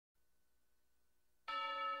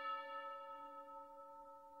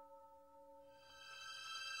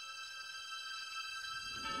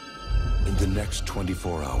the next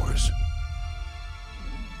 24 hours,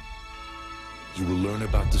 you will learn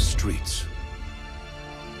about the streets,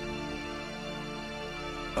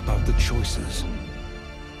 about the choices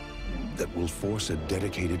that will force a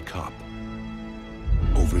dedicated cop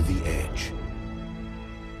over the edge,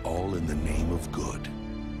 all in the name of good.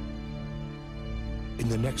 In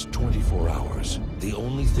the next 24 hours, the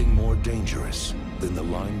only thing more dangerous than the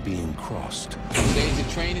line being crossed. Today's a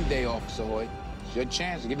training day, Officer Hoyt. It's your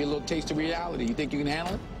chance to give you a little taste of reality. You think you can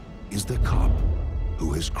handle it? Is the cop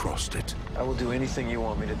who has crossed it. I will do anything you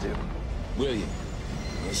want me to do. Will you?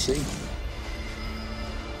 We'll see.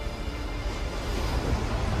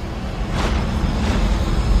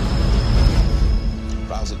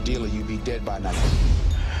 If I was a dealer, you'd be dead by now.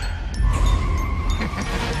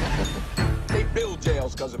 They build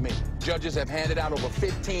jails because of me. Judges have handed out over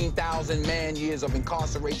 15,000 man-years of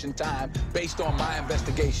incarceration time based on my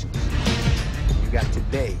investigations. You got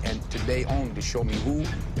today, and today only, to show me who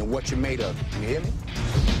and what you're made of. You hear me?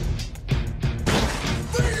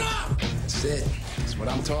 That's it. That's what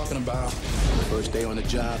I'm talking about. First day on the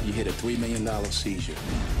job, you hit a $3 million seizure.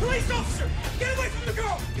 Police officer! Get away from the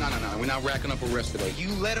girl! No. We're not racking up arrests today. You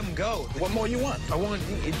let him go. What more you want? I want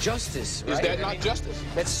justice, Is right? that not justice?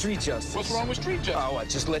 That's street justice. What's wrong with street justice? Oh, what?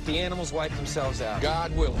 Just let the animals wipe themselves out.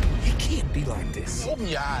 God willing. You can't be like this. Open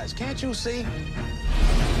your eyes. Can't you see?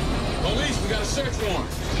 Police, we got a search warrant.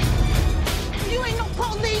 You ain't no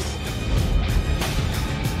police!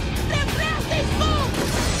 They're these fools!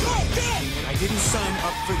 I didn't sign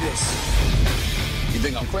up for this. You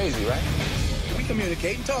think I'm crazy, right? We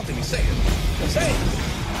communicate and talk to me. Say it. Say it.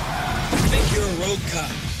 I think you're a road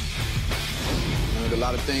cop. Learned a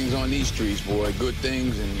lot of things on these streets, boy. Good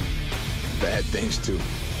things and bad things, too.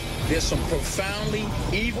 There's some profoundly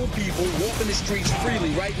evil people walking the streets freely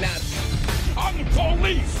right now. I'm the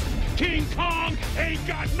police! King Kong ain't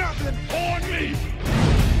got nothing on me!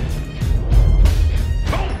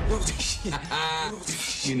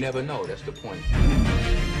 You never know, that's the point.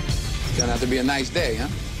 It's gonna have to be a nice day, huh?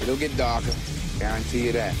 It'll get darker. Guarantee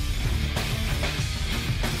you that.